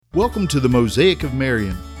Welcome to the Mosaic of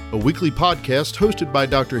Marion, a weekly podcast hosted by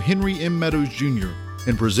Dr. Henry M. Meadows Jr.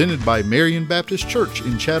 and presented by Marion Baptist Church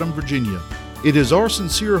in Chatham, Virginia. It is our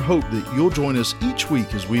sincere hope that you'll join us each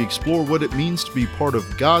week as we explore what it means to be part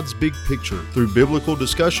of God's big picture through biblical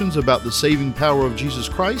discussions about the saving power of Jesus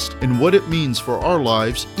Christ and what it means for our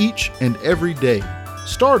lives each and every day,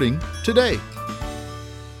 starting today.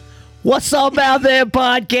 What's up out there,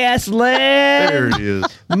 podcast land? There it is.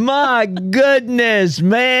 My goodness,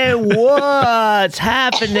 man, what's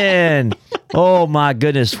happening? Oh, my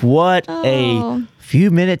goodness, what a few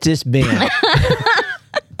minutes it's been.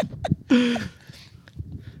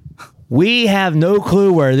 We have no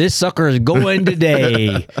clue where this sucker is going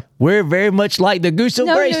today. We're very much like the Goose of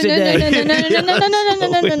Grace today.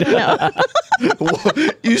 No.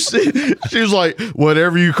 You see, she was like,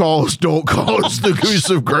 whatever you call us, don't call us the Goose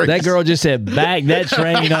of Grace. That girl just said, back that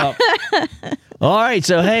train up. All right,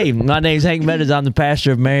 so hey, my name's Hank Meadows. I'm the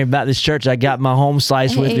pastor of Marion Baptist Church. I got my home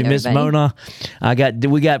slice with me, Miss Mona. I started to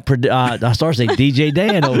say DJ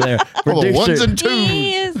Dan over there. The ones and twos.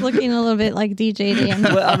 He is looking a little bit like DJ Dan.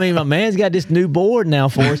 Well, I mean, my man's got this new board now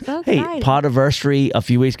for us. So hey, exciting. Podiversary, a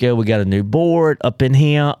few weeks ago, we got a new board up in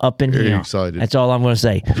here. Very excited. That's all I'm going to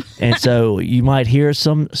say. And so you might hear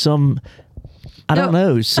some I don't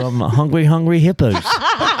know, some hungry hippos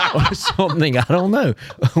or something. I don't know.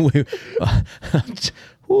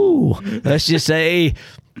 Let's just say,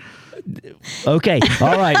 okay.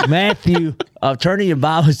 All right, Matthew, turning your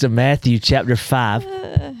Bibles to Matthew chapter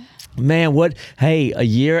 5. Man, a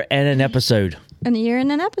year and an episode. A year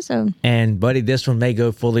and an episode. And, buddy, this one may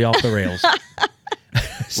go fully off the rails.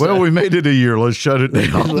 Well, we made it a year. Let's shut it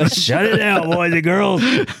down. Let's shut it down, boys and girls.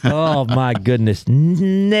 Oh, my goodness.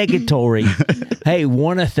 Negatory. Hey,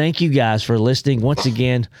 want to thank you guys for listening. Once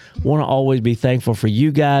again, want to always be thankful for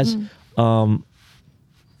you guys. There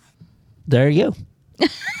you go.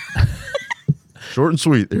 Short and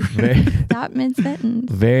sweet. Stop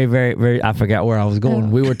mid-sentence. Very, very, very. I forgot where I was going. Oh.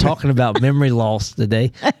 We were talking about memory loss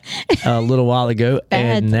today a little while ago,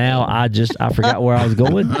 and now I forgot where I was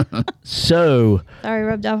going. So Sorry,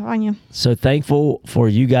 rubbed off on you. So thankful for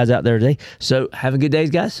you guys out there today. So having good days,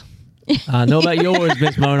 guys. I know about yours,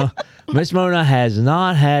 Miss Mona. Miss Mona has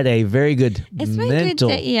not had a very good It's been mental.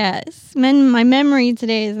 good. Yes. My memory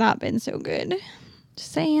today has not been so good.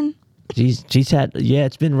 Just saying. She's had,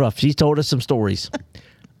 it's been rough. She's told us some stories.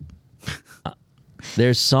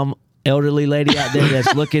 There's some elderly lady out there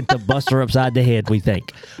that's looking to bust her upside the head, we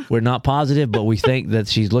think. We're not positive, but we think that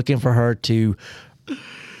she's looking for her to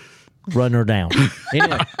run her down.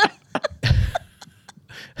 Anyway.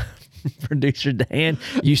 Producer Dan,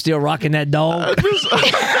 you still rocking that dog?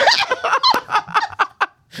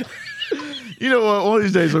 You know what? One of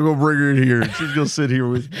these days I'm going to bring her in here and she's going to sit here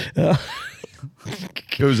with me.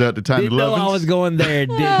 Goes out to Tiny Didn't know Lovins. I was going there,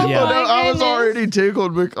 did ya? No, I was goodness. already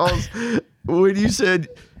tickled because when you said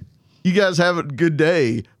you guys have a good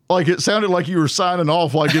day, like it sounded like you were signing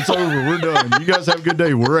off like it's over. We're done. You guys have a good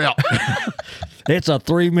day. We're out. It's a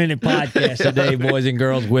 3-minute podcast today, boys and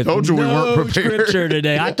girls, with Told you we no weren't prepared. scripture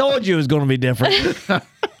today. I told you it was going to be different.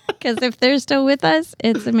 Because if they're still with us,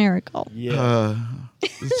 it's a miracle.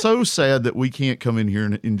 It's so sad that we can't come in here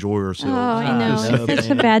and enjoy ourselves. Oh, I know. know, It's such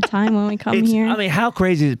a bad time when we come here. I mean, how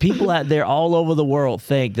crazy is it? People out there all over the world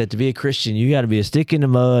think that to be a Christian, you got to be a stick in the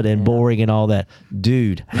mud and boring and all that.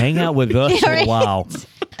 Dude, hang out with us for a while.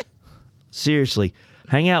 Seriously.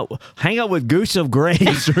 Hang out with Goose of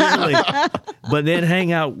Grace, really. But then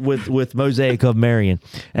hang out with Mosaic of Marion.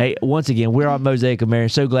 Hey, once again, we're on Mosaic of Marion.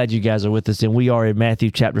 So glad you guys are with us, and we are in Matthew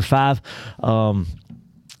chapter 5.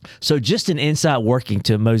 So just an inside working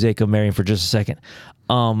to Mosaic of Marion for just a second.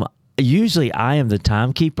 Usually I am the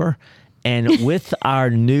timekeeper, and with our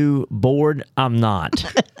new board, I'm not.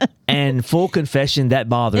 And full confession, that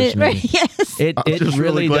bothers me. Yes. It I'm just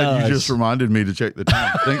really really glad does. you just reminded me to check the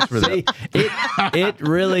time. Thanks for that. It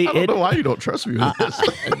really, I don't know why you don't trust me with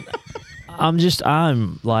this.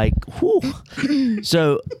 I'm like, whew.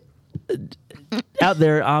 So out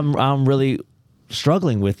there, I'm really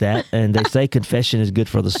struggling with that. And they say confession is good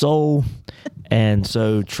for the soul. And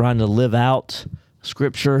so trying to live out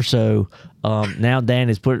scripture. So now Dan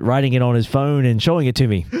is writing it on his phone and showing it to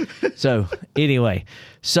me. So anyway,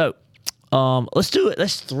 let's do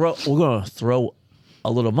it. We're going to throw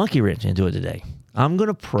a little monkey wrench into it today. I'm going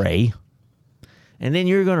to pray, and then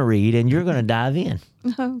you're going to read, and you're going to dive in.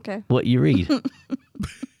 Okay. What you read.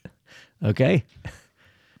 Okay?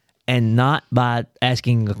 And not by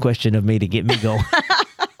asking a question of me to get me going.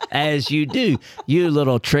 As you do, you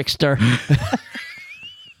little trickster.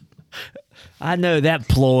 I know that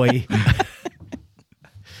ploy.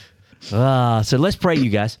 So let's pray, you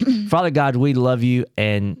guys. Father God, we love you,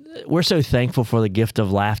 and we're so thankful for the gift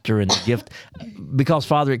of laughter and the gift, because,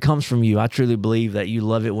 Father, it comes from you. I truly believe that you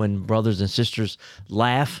love it when brothers and sisters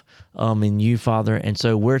laugh in you, Father. And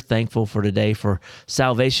so we're thankful for today, for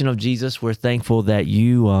salvation of Jesus. We're thankful that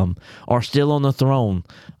you are still on the throne.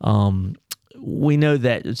 We know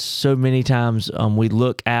that so many times we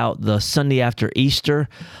look out the Sunday after Easter.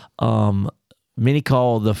 Many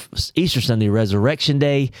call the Easter Sunday Resurrection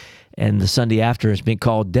Day, and the Sunday after has been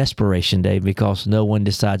called Desperation Day because no one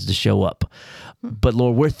decides to show up. But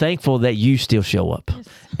Lord, we're thankful that you still show up,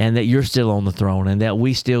 and that you're still on the throne, and that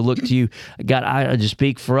we still look to you. God, I just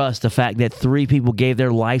speak for us, the fact that 3 people gave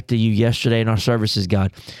their life to you yesterday in our services,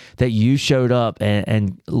 God, that you showed up,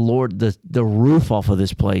 and Lord, the roof off of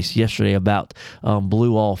this place yesterday about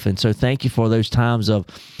blew off. And so thank you for those times of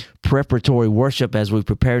preparatory worship as we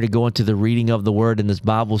prepare to go into the reading of the Word and this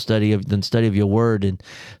Bible study of the study of your Word. And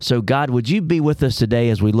so, God, would you be with us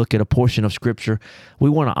today as we look at a portion of Scripture?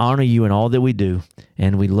 We want to honor you in all that we do,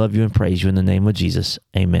 and we love you and praise you in the name of Jesus.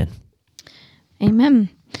 Amen. Amen.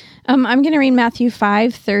 I'm going to read Matthew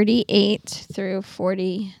 5:38 through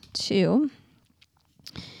 42.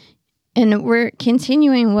 And we're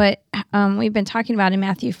continuing what we've been talking about in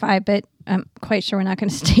Matthew 5, but I'm quite sure we're not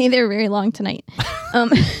going to stay there very long tonight.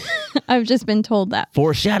 I've just been told that.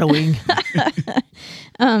 Foreshadowing.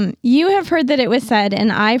 You have heard that it was said,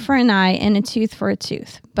 an eye for an eye and a tooth for a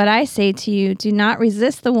tooth. But I say to you, do not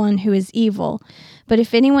resist the one who is evil. But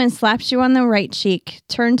if anyone slaps you on the right cheek,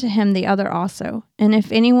 turn to him the other also. And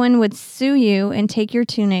if anyone would sue you and take your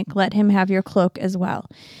tunic, let him have your cloak as well.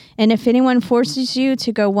 And if anyone forces you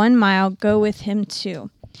to go 1 mile, go with him 2.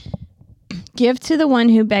 Give to the one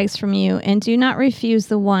who begs from you, and do not refuse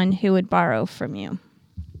the one who would borrow from you.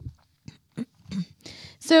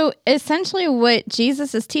 So essentially what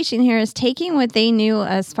Jesus is teaching here is taking what they knew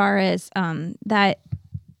as far as that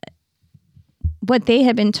what they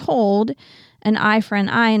had been told, an eye for an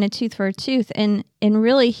eye and a tooth for a tooth, and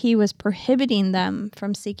really he was prohibiting them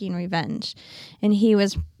from seeking revenge, and he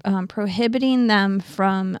was prohibiting them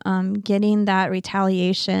from getting that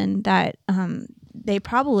retaliation that they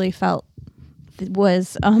probably felt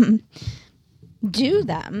was due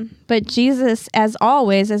them. But Jesus, as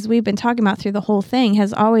always, as we've been talking about through the whole thing,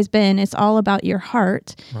 has always been, it's all about your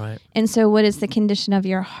heart. Right. And so what is the condition of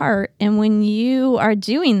your heart? And when you are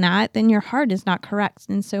doing that, then your heart is not correct.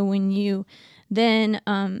 And so when you then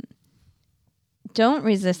don't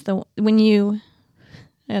resist when you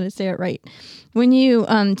do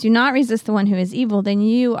not resist the one who is evil, then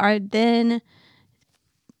you are then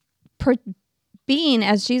being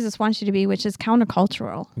as Jesus wants you to be, which is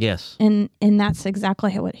countercultural. Yes. And that's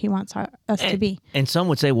exactly what he wants us to be. And some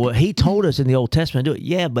would say, well, he told us in the Old Testament to do it.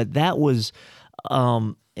 Yeah, but that was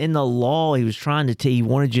in the law. He was trying to he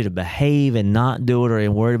wanted you to behave and not do it,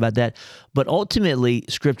 or worried about that. But ultimately,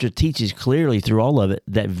 Scripture teaches clearly through all of it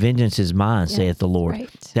that vengeance is mine, saith the Lord. Right.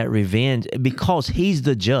 That revenge, because he's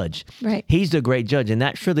the judge. Right. He's the great judge. And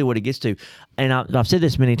that's really what it gets to. And I've said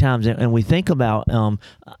this many times, and we think about...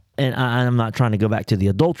 and I'm not trying to go back to the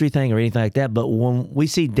adultery thing or anything like that, but when we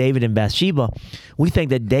see David and Bathsheba, we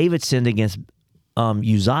think that David sinned against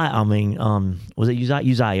Uzziah. Was it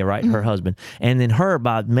Uzziah? Uzziah, right? Mm-hmm. Her husband. And then her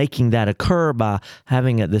by making that occur by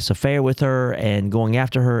having this affair with her and going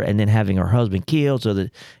after her and then having her husband killed, so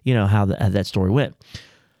that, how that story went.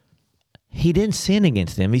 He didn't sin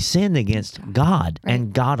against them. He sinned against God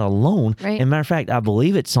and God alone. Right. And matter of fact, I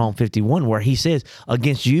believe it's Psalm 51 where he says,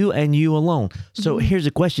 against you and you alone. So here's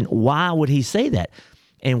the question. Why would he say that?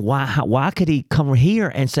 And why could he come here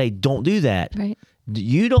and say, don't do that? Right.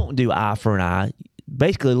 You don't do eye for an eye.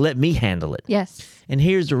 Basically, let me handle it. Yes. And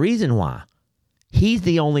here's the reason why. He's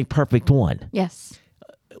the only perfect one. Yes.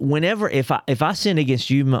 Whenever, if I sin against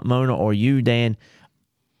you, Mona, or you, Dan,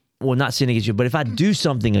 well, not sin against you, but if I do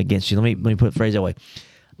something against you, let me put the phrase that way.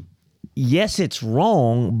 Yes, it's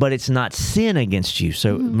wrong, but it's not sin against you.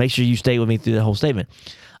 So make sure you stay with me through the whole statement.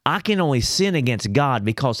 I can only sin against God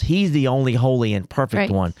because he's the only holy and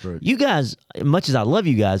perfect one. Right. You guys, much as I love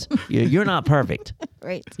you guys, you're not perfect.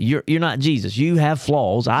 Right. You're not Jesus. You have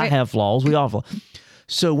flaws. I have flaws. We all have flaws.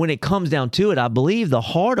 So when it comes down to it, I believe the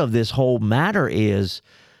heart of this whole matter is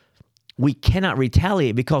we cannot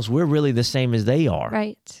retaliate because we're really the same as they are.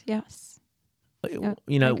 Right. Yes. Yep,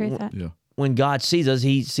 I agree with that. When God sees us,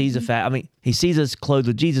 he sees the fact. He sees us clothed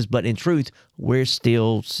with Jesus, but in truth, we're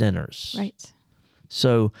still sinners. Right.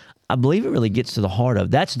 So I believe it really gets to the heart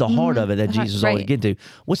of. That's the heart of it that Jesus is always getting to.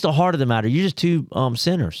 What's the heart of the matter? You're just two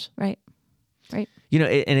sinners. Right. Right.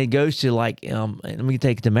 And it goes to like, let me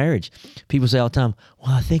take it to marriage. People say all the time,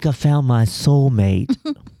 well, I think I found my soulmate.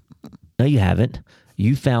 No, you haven't.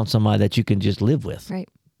 you found somebody that you can just live with. Right.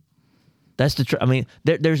 That's the truth. I mean,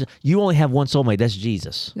 there's you only have one soulmate. That's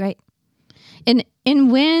Jesus. Right. And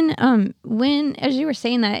when as you were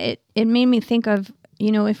saying that, it made me think of,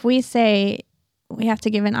 if we say we have to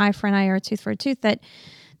give an eye for an eye or a tooth for a tooth, that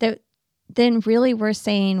then really we're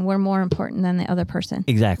saying we're more important than the other person.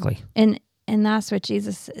 Exactly. And that's what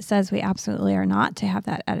Jesus says we absolutely are not to have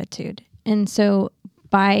that attitude. And so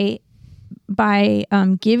by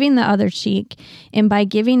giving the other cheek and by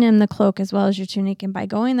giving him the cloak as well as your tunic and by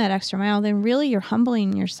going that extra mile, then really you're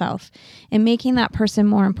humbling yourself and making that person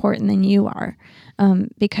more important than you are,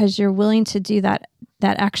 because you're willing to do that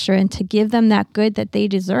extra and to give them that good that they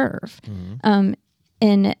deserve,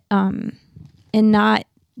 and not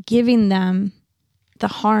giving them the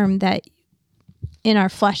harm that in our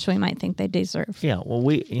flesh we might think they deserve. Yeah. Well,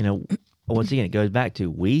 once again, it goes back to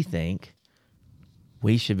we think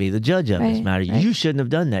we should be the judge of this matter. Right. You shouldn't have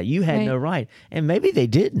done that. You had no right. And maybe they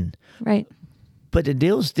didn't. Right. But the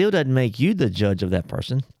deal still doesn't make you the judge of that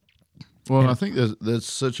person. Well, I think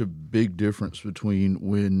that's such a big difference between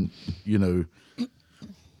when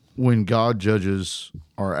God judges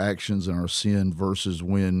our actions and our sin versus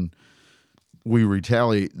when we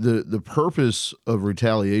retaliate. The purpose of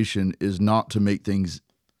retaliation is not to make things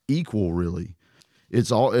equal, really.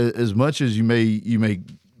 It's all, as much as you may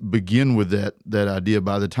begin with that idea,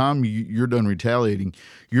 by the time you're done retaliating,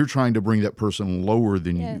 you're trying to bring that person lower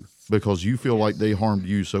than you because you feel like they harmed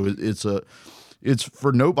you. So it's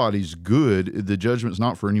for nobody's good. The judgment's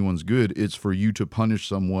not for anyone's good. It's for you to punish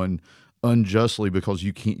someone unjustly because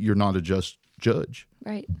you're not a just judge.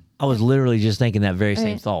 Right. I was literally just thinking that very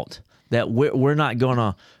same thought. That we're not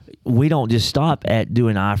we don't just stop at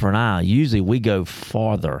doing eye for an eye. Usually we go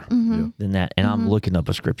farther than that. And I'm looking up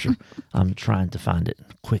a scripture. I'm trying to find it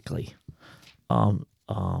quickly.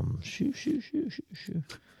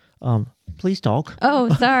 Please talk.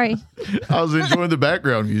 Oh, sorry. I was enjoying the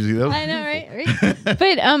background music. I know,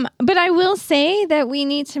 right? But I will say that we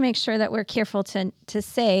need to make sure that we're careful to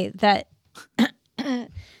say that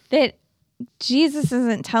that Jesus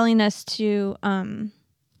isn't telling us to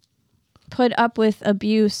put up with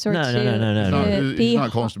abuse or No. He's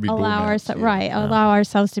not calling us to be doormats. Allow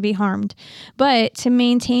ourselves to be harmed, but to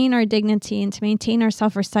maintain our dignity and to maintain our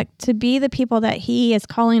self-respect, to be the people that he is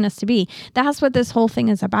calling us to be. That's what this whole thing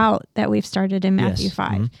is about that we've started in Matthew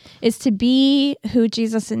 5, is to be who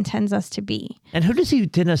Jesus intends us to be. And who does he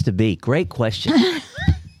intend us to be? Great question.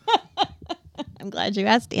 I'm glad you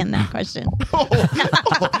asked Dan that question.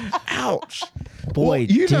 Ouch. Boy,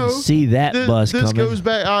 didn't see that bus coming. This goes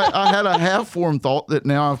back. I had a half-formed thought that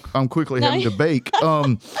now I'm quickly having to bake.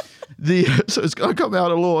 So it's going to come out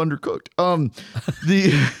a little undercooked.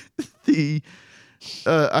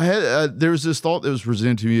 There was this thought that was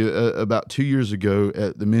presented to me about 2 years ago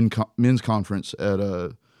at the men's conference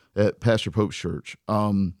at Pastor Pope's church.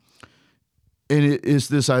 And it is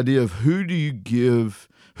this idea of who do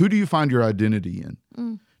you find your identity in?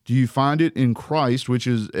 Do you find it in Christ, which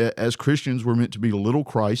is, as Christians, we're meant to be little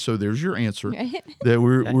Christ, so there's your answer, that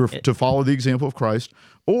we're to follow the example of Christ.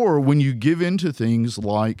 Or when you give in to things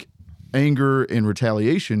like anger and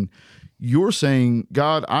retaliation, you're saying,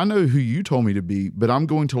 God, I know who you told me to be, but I'm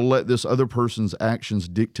going to let this other person's actions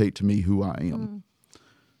dictate to me who I am.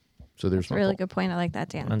 So there's a really good point. I like that,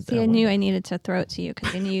 Dan. See, I knew I needed to throw it to you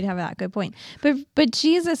because I knew you'd have that good point. But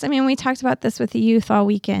Jesus, I mean, we talked about this with the youth all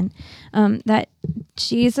weekend, that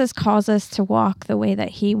Jesus calls us to walk the way that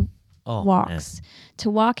he walks, to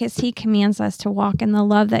walk as he commands us, to walk in the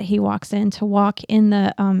love that he walks in, to walk in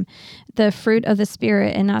the fruit of the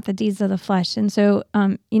Spirit and not the deeds of the flesh. And so,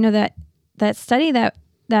 that study that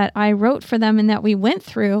I wrote for them and that we went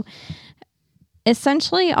through,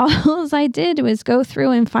 essentially all I did was go through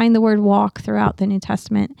and find the word walk throughout the New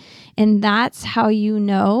Testament. And that's how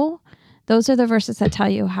those are the verses that tell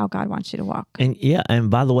you how God wants you to walk. And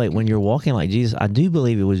by the way, when you're walking like Jesus, I do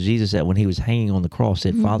believe it was Jesus that when he was hanging on the cross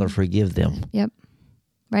said, Father, forgive them. Yep.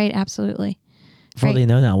 Right, absolutely. For they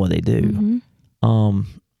know not what they do.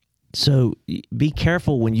 So be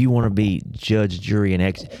careful when you want to be judge, jury,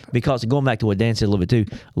 and because going back to what Dan said a little bit too,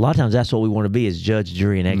 a lot of times that's what we want to be is judge,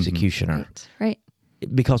 jury, and executioner. Right.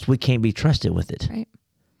 Because we can't be trusted with it. Right.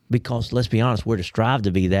 Because let's be honest, we're to strive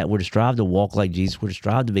to be that. We're to strive to walk like Jesus. We're to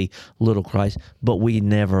strive to be little Christ, but we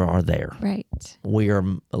never are there. Right. We are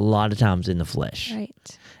a lot of times in the flesh.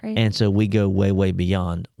 Right. And so we go way, way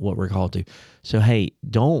beyond what we're called to. So, hey,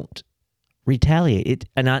 don't retaliate.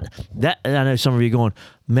 I know some of you are going,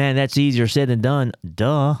 man, that's easier said than done.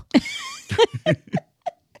 Duh.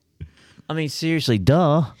 I mean, seriously,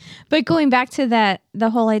 duh. But going back to the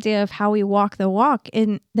whole idea of how we walk the walk,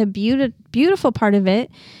 and the beautiful part of it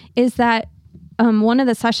is that one of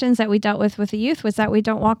the sessions that we dealt with the youth was that we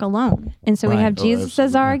don't walk alone. And so we Right. have Jesus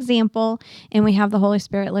as our example, and we have the Holy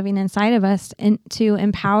Spirit living inside of us and to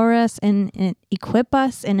empower us and equip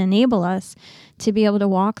us and enable us to be able to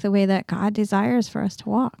walk the way that God desires for us to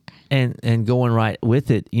walk. And going right with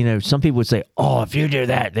it, some people would say, "Oh, if you do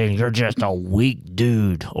that, then you're just a weak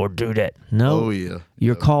dude or dudette." No, Oh, yeah.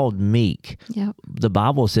 you're called meek. Yep. The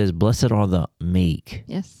Bible says, "Blessed are the meek."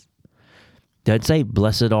 Yes. Doesn't say,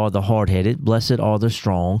 "Blessed are the hard-headed." Blessed are the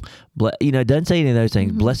strong. It doesn't say any of those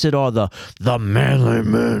things. Blessed are the manly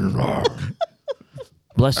men.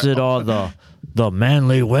 Blessed are the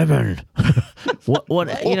manly women.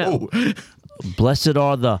 Blessed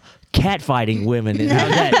are the cat-fighting women. How's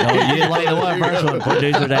that? Oh, you didn't like the first one,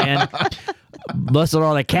 producer Dan. Blessed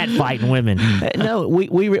are the cat-fighting women. No,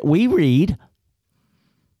 we read,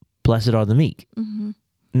 "Blessed are the meek." Mm-hmm.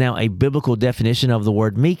 Now, a biblical definition of the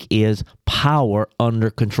word meek is power under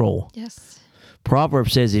control. Yes.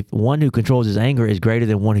 Proverbs says, if one who controls his anger is greater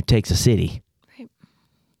than one who takes a city. Right.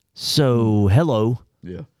 So, hello.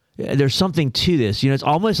 Yeah. There's something to this. It's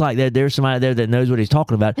almost like that there's somebody there that knows what he's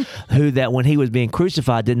talking about, who that when he was being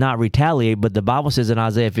crucified did not retaliate. But the Bible says in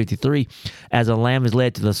Isaiah 53, as a lamb is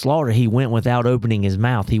led to the slaughter, he went without opening his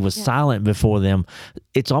mouth. He was silent before them.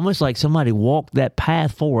 It's almost like somebody walked that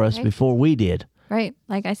path for us before we did. Right.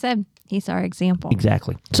 Like I said, he's our example.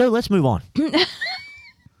 Exactly. So let's move on.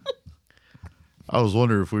 I was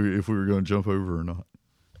wondering if we were going to jump over or not.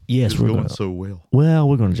 Yes, It's we're going going. so well. Well,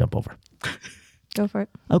 we're going to jump over. Go for it.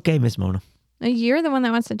 Okay, Miss Mona. No, you're the one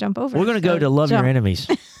that wants to jump over. We're going to go to love jump. your enemies.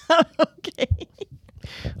 Okay.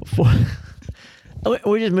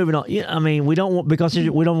 We're just moving on. I mean, we don't want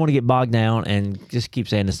to get bogged down and just keep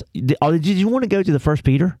saying this. Did you want to go to the 1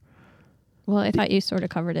 Peter? Well, I thought you sort of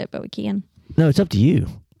covered it, but we can. No, it's up to you.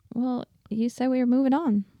 Well, you said we were moving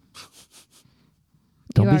on.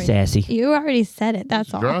 Don't be sassy. You already said it.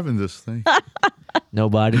 That's all. Driving this thing.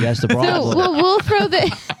 Nobody. That's the problem. So we'll throw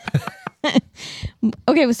the.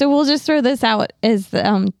 Okay, so we'll just throw this out as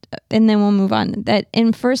and then we'll move on. That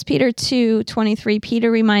in 1 Peter 2:23,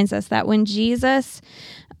 Peter reminds us that when Jesus,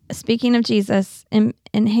 speaking of Jesus, and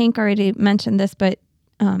Hank already mentioned this, but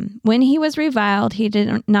when he was reviled, he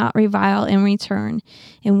did not revile in return.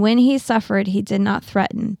 And when he suffered, he did not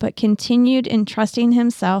threaten, but continued entrusting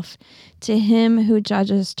himself to him who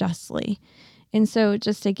judges justly. And so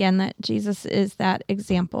just again, that Jesus is that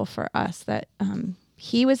example for us, that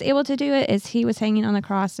he was able to do it as he was hanging on the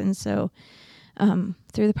cross. And so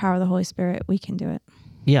through the power of the Holy Spirit, we can do it.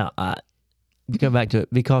 Yeah. Go back to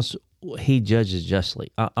it because he judges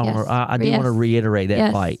justly. I do want to reiterate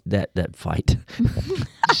that fight. That fight.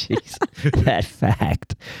 Jeez, that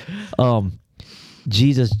fact.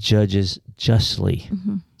 Jesus judges justly.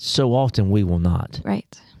 Mm-hmm. So often we will not.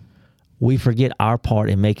 Right. We forget our part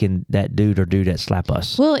in making that dude or dudette slap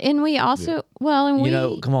us. Well, and we also,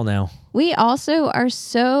 come on now. We also are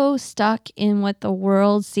so stuck in what the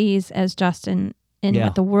world sees as just and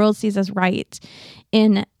what the world sees as right.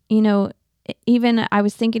 And, even I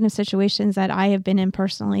was thinking of situations that I have been in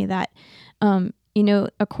personally that,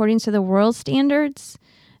 according to the world standards,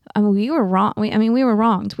 we were wrong. We were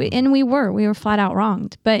wronged. We were flat out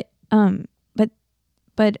wronged.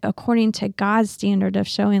 But according to God's standard of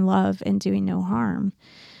showing love and doing no harm,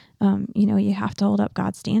 you have to hold up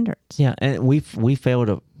God's standards. Yeah, and we fail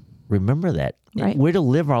to remember that. Right. We're to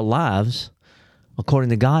live our lives according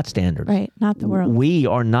to God's standards. Right, not the world. We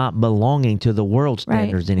are not belonging to the world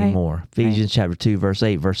standards anymore. Right. Ephesians chapter 2, verse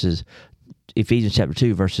 8 versus Ephesians chapter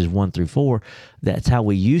 2, verses 1 through 4. That's how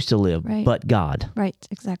we used to live, but God. Right,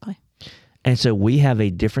 exactly. And so we have a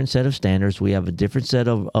different set of standards. We have a different set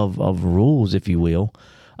of rules, if you will.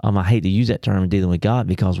 I hate to use that term in dealing with God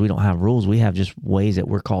because we don't have rules. We have just ways that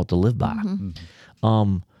we're called to live by.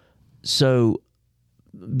 Mm-hmm. So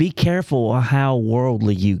be careful how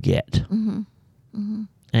worldly you get. Mm-hmm. Mm-hmm.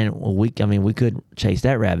 And we could chase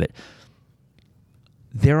that rabbit.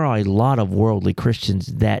 There are a lot of worldly Christians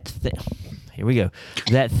that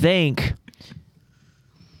think,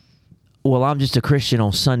 well, I'm just a Christian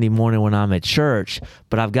on Sunday morning when I'm at church,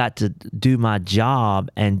 but I've got to do my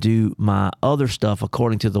job and do my other stuff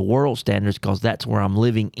according to the world standards because that's where I'm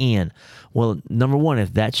living in. Well, number one,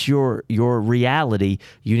 if that's your reality,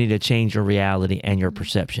 you need to change your reality and your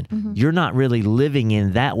perception. Mm-hmm. You're not really living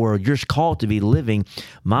in that world. You're called to be living.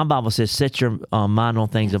 My Bible says, set your mind on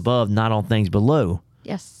things above, not on things below.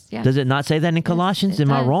 Yes. Yeah. Does it not say that in Colossians?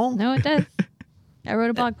 Am I wrong? No, it does. I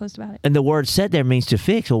wrote a blog post about it. And the word "set" there means to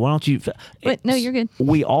fix. Well, why don't you? No, you're good.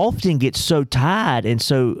 We often get so tied and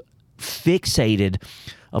so fixated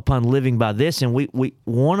upon living by this, and we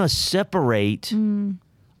want to separate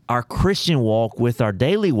our Christian walk with our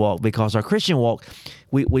daily walk, because our Christian walk,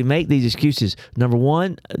 we make these excuses. Number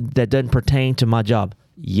one, that doesn't pertain to my job.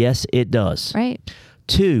 Yes, it does. Right.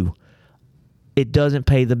 2, it doesn't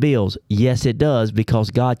pay the bills. Yes, it does,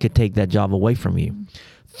 because God could take that job away from you.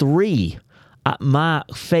 3, my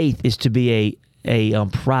faith is to be a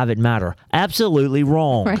private matter. Absolutely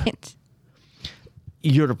wrong. Right.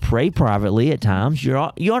 You're to pray privately at times. You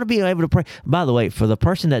ought to be able to pray. By the way, for the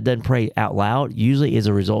person that doesn't pray out loud, usually is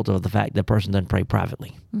a result of the fact that person doesn't pray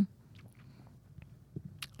privately.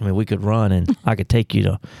 I mean, we could run and I could take you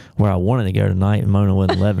to where I wanted to go tonight, and Mona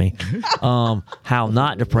wouldn't let me. How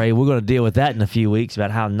not to pray. We're going to deal with that in a few weeks, about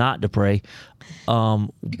how not to pray.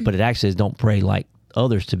 But it actually is, don't pray like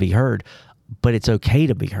others to be heard. But it's okay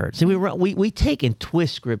to be heard. See, we take and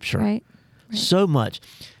twist Scripture Right. so much.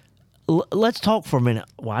 Let's talk for a minute.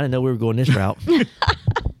 Well, I didn't know we were going this route.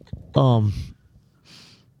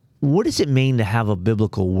 What does it mean to have a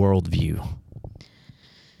biblical worldview?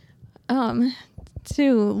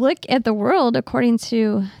 To look at the world according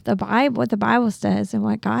to the Bible, what the Bible says and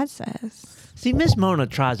what God says. See, Miss Mona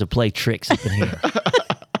tries to play tricks up in here.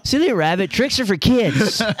 Silly rabbit, tricks are for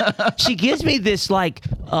kids. She gives me this like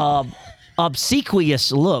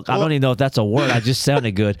obsequious look. I don't even know if that's a word. I just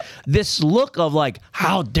sounded good. This look of like,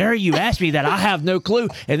 how dare you ask me that? I have no clue.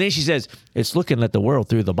 And then she says, it's looking at the world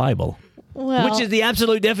through the Bible. Well, Which is the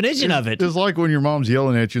absolute definition of it. It's like when your mom's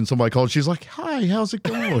yelling at you and somebody calls, she's like, hi, how's it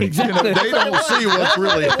going? Exactly. You know, they don't see what's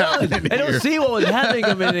really happening They here. don't see what was happening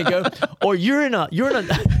a minute ago. Or you're in a you're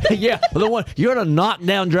in a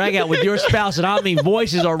knockdown drag out with your spouse, and I mean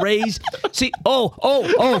voices are raised. See, wait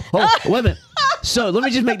a minute. So let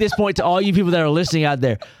me just make this point to all you people that are listening out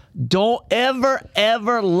there. Don't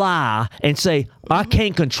ever lie and say, I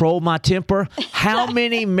can't control my temper. How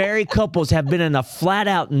many married couples have been in a flat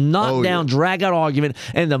out knockdown, drag out argument,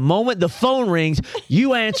 and the moment the phone rings,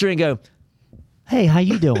 you answer and go, hey, how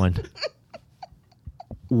you doing?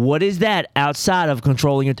 What is that outside of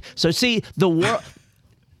controlling it? So see, the world,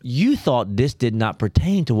 you thought this did not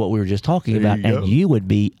pertain to what we were just talking about, and you would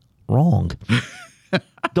be wrong.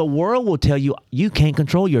 The world will tell you you can't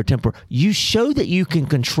control your temper. You show that you can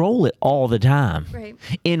control it all the time, Right.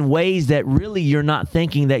 in ways that really you're not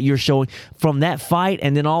thinking that you're showing from that fight.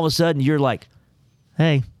 And then all of a sudden you're like,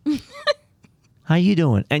 hey, how you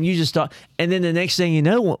doing? And you just start. And then the next thing you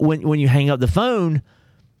know, when you hang up the phone,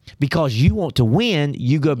 because you want to win,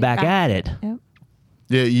 you go back at it. Yep.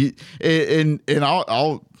 Yeah, and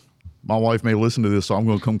I'll my wife may listen to this, so I'm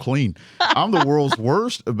going to come clean. I'm the world's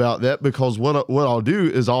worst about that, because what I'll do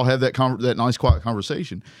is I'll have that nice quiet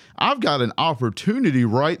conversation. I've got an opportunity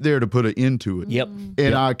right there to put an end to it. Yep.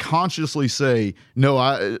 And I consciously say, no,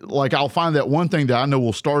 I'll find that one thing that I know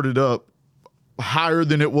will start it up higher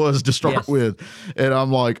than it was to start with. And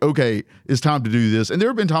I'm like, okay, it's time to do this. And there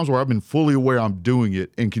have been times where I've been fully aware I'm doing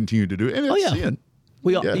it and continue to do it. And it's sin.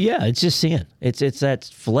 It's just sin. It's that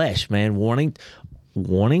flesh, man, wanting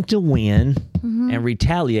to win and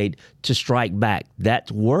retaliate, to strike back. That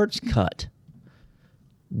word's cut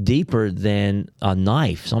deeper than a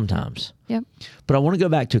knife sometimes. Yep. But I want to go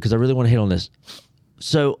back to it because I really want to hit on this.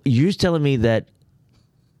 So you're telling me that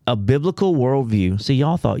a biblical worldview, see,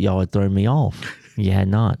 y'all thought y'all had thrown me off. You had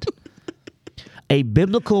not. A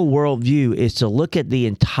biblical worldview is to look at the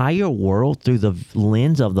entire world through the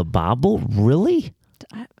lens of the Bible? Really?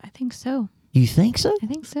 I think so. You think so? I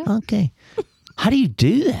think so. Okay. How do you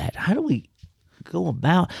do that? How do we go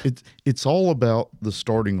about? It's all about the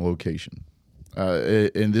starting location.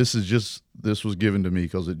 And this was given to me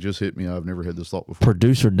because it just hit me. I've never had this thought before.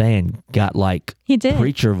 Producer Dan got like He did.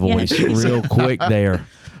 preacher voice real quick there.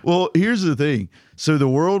 Well, here's the thing. So the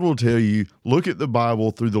world will tell you, look at the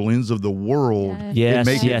Bible through the lens of the world Yes, and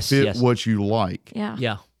make yes, it fit yes. what you like. Yeah.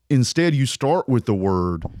 Yeah. Instead, you start with the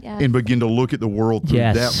word Yes. and begin to look at the world through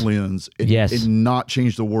Yes. that lens and, Yes. and not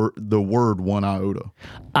change the word one iota.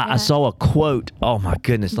 I saw a quote. Oh my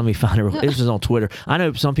goodness, let me find it. This was on Twitter. I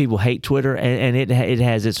know some people hate Twitter, and it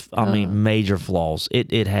has its major flaws.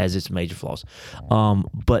 It has its major flaws.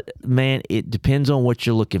 But man, it depends on what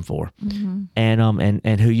you're looking for,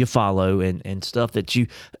 and who you follow, and stuff that you.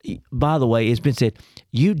 By the way, it's been said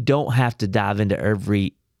you don't have to dive into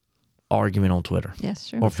every argument on Twitter. Yes,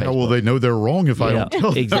 true. Or Facebook. How will they know they're wrong if I don't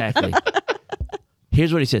tell them? Exactly.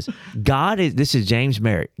 Here's what he says. This is James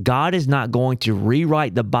Merritt. God is not going to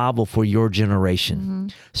rewrite the Bible for your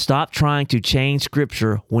generation. Stop trying to change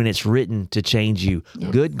Scripture when it's written to change you.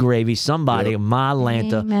 Good gravy. Somebody, my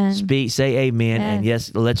Lanta, Amen. say amen, and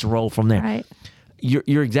yes, let's roll from there. Right.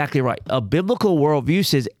 You're exactly right. A biblical worldview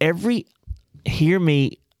says hear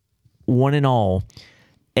me one and all,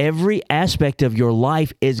 every aspect of your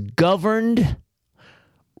life is governed,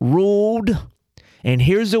 ruled, and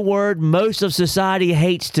here's a word most of society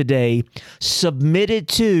hates today, submitted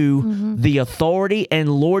to the authority and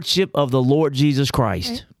lordship of the Lord Jesus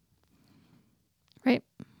Christ. Right.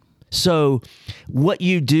 So what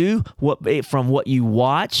you do, from what you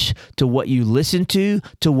watch to what you listen to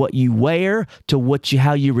what you wear to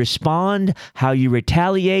how you respond, how you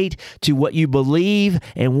retaliate, to what you believe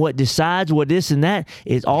and what decides what this and that,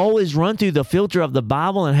 is always run through the filter of the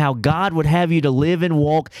Bible and how God would have you to live and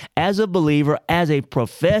walk as a believer, as a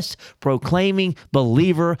professed, proclaiming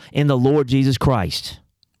believer in the Lord Jesus Christ.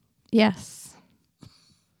 Yes.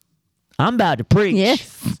 I'm about to preach.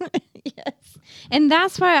 Yes. Yes. And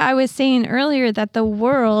that's why I was saying earlier that the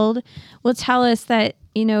world will tell us that,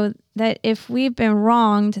 that if we've been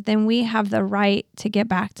wronged, then we have the right to get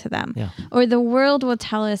back to them. Yeah. Or the world will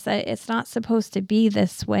tell us that it's not supposed to be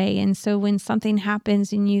this way. And so when something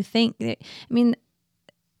happens and you think that,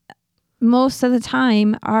 most of the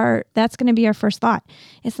time that's going to be our first thought.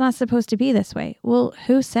 It's not supposed to be this way. Well,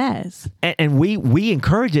 who says? And we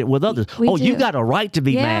encourage it with others. We do. You got a right to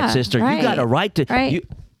be mad, sister. Right. You got a right to. Right.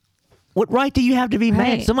 What right do you have to be mad?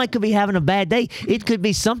 Right. Somebody could be having a bad day. It could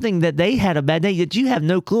be something that they had a bad day that you have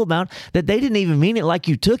no clue about, that they didn't even mean it like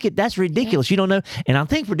you took it. That's ridiculous. You don't know. And I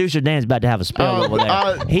think producer Dan's about to have a spell over there.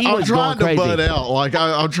 I'm trying to butt out. Like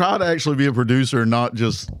I'm trying to actually be a producer and not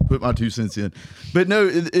just put my 2 cents in. But no,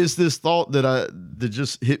 it's this thought that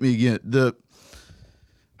just hit me again.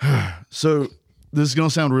 So this is going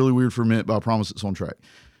to sound really weird for a minute, but I promise it's on track.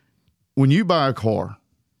 When you buy a car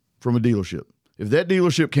from a dealership, if that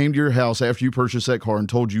dealership came to your house after you purchased that car and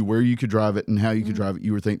told you where you could drive it and how you could drive it,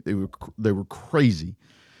 you would think they were crazy.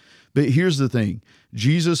 But here's the thing.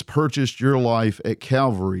 Jesus purchased your life at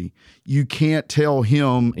Calvary. You can't tell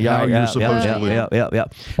him how you're supposed to live. Yeah.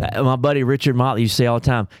 My buddy Richard Motley used to say all the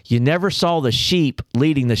time, you never saw the sheep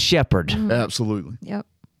leading the shepherd. Absolutely.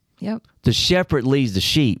 Yep. The shepherd leads the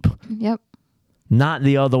sheep. Yep. Not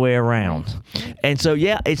the other way around. And so,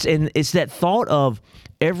 it's that thought of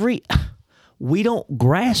we don't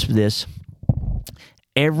grasp this.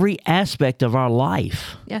 Every aspect of our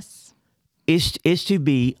life is to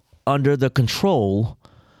be under the control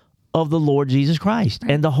of the Lord Jesus Christ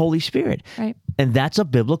and the Holy Spirit. Right. And that's a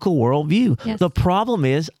biblical worldview. Yes. The problem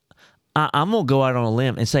is, I'm going to go out on a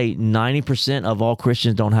limb and say 90% of all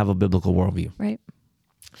Christians don't have a biblical worldview. Right.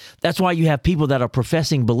 That's why you have people that are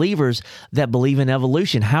professing believers that believe in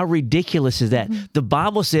evolution. How ridiculous is that? The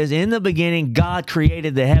Bible says, in the beginning, God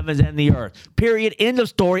created the heavens and the earth. Period. End of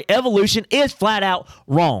story. Evolution is flat out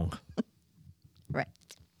wrong. Right.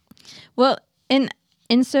 Well,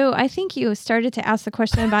 and so I think you started to ask the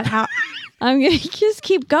question about how I'm going to just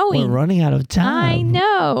keep going. We're running out of time. I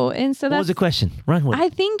know. And so what was the question? Run with it. I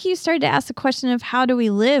think you started to ask the question of how do we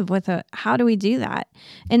live how do we do that?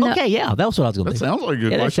 And that was what I was going to That do. sounds like a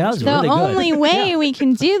good That question. sounds the really good. only way we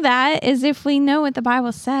can do that is if we know what the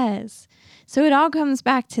Bible says. So it all comes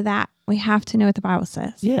back to that. We have to know what the Bible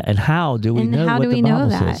says. Yeah, and how do we know what the Bible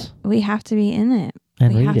says? We have to be in it.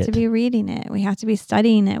 And we read have it. to be reading it. We have to be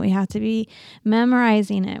studying it. We have to be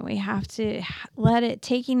memorizing it. We have to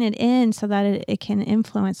taking it in so that it can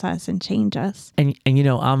influence us and change us. And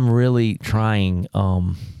I'm really trying.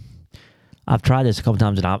 I've tried this a couple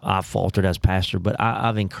times and I've faltered as pastor, but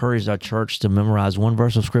I've encouraged our church to memorize one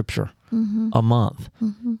verse of Scripture a month.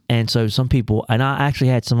 And so some people, and I actually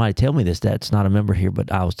had somebody tell me this that's not a member here,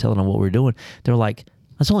 but I was telling them what we were doing. They were like,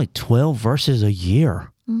 "That's only 12 verses a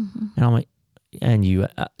year," and I'm like. And you,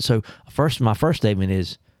 so my first statement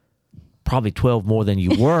is probably 12 more than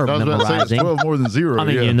you were I was about to say memorizing. 12 more than zero. I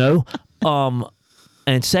mean,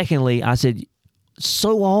 and secondly, I said,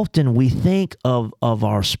 so often we think of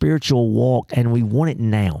our spiritual walk and we want it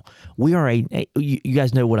now. We are you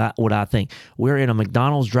guys know what I think. We're in a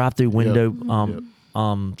McDonald's drive-through window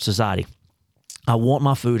society. I want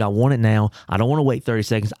my food. I want it now. I don't want to wait 30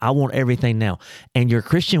 seconds. I want everything now. And your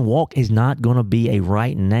Christian walk is not going to be a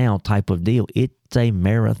right now type of deal. It's a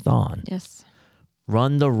marathon. Yes.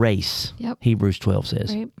 Run the race. Yep. Hebrews 12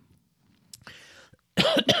 says. Right.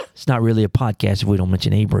 It's not really a podcast if we don't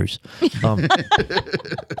mention Hebrews.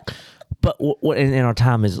 But and our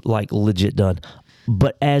time is like legit done.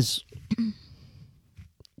 But as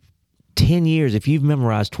 10 years, if you've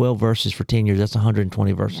memorized 12 verses for 10 years, that's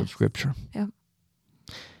 120 verses of Scripture. Yep.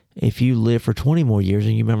 If you live for 20 more years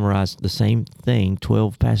and you memorize the same thing,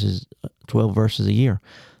 12 verses a year,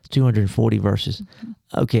 it's 240 verses.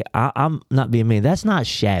 Okay, I'm not being mean. That's not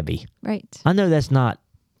shabby. Right. I know that's not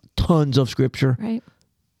tons of Scripture. Right.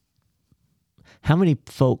 How many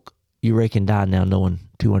folk you reckon died now knowing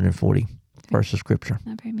 240 verses of Scripture?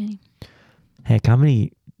 Not very many. Heck, how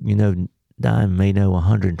many, dime may know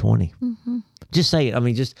 120. Mm-hmm. Just say it. I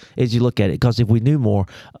mean, just as you look at it, because if we knew more,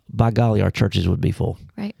 by golly, our churches would be full.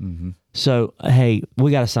 Right. Mm-hmm. So, hey,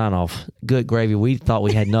 we got to sign off. Good gravy. We thought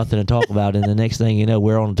we had nothing to talk about, and the next thing you know,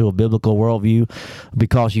 we're on to a biblical worldview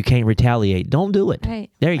because you can't retaliate. Don't do it. Right.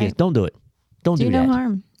 There you go. Don't do it. Don't do no that.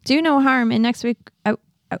 harm. Do no harm. And next week, we're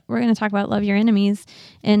going to talk about love your enemies.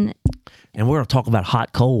 And we're going to talk about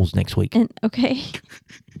hot coals next week. And okay.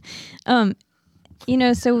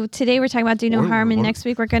 So today we're talking about do no harm, and next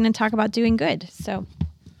week we're going to talk about doing good. So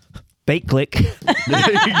bait click.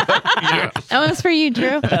 That was for you,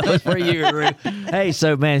 Drew. That was for you, Drew. Hey,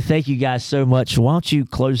 so man, thank you guys so much. Why don't you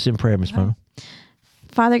close in prayer, Miss Mona?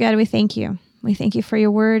 Father God, we thank you. We thank you for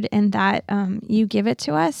your word and that you give it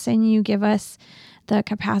to us and you give us the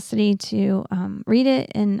capacity to read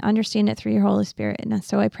it and understand it through your Holy Spirit. And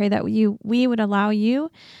so I pray that we would allow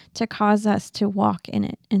you to cause us to walk in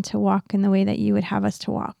it and to walk in the way that you would have us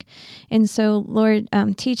to walk. And so, Lord,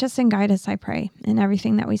 teach us and guide us, I pray, in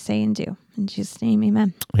everything that we say and do. In Jesus' name,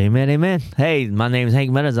 amen. Amen, amen. Hey, my name is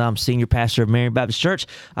Hank Meadows. I'm senior pastor of Marion Baptist Church.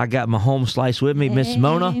 I got my home slice with me, Miss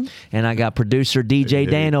Mona, and I got producer DJ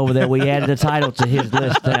Dan over there. We added a title to his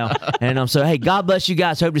list now. And so, hey, God bless you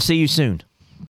guys. Hope to see you soon.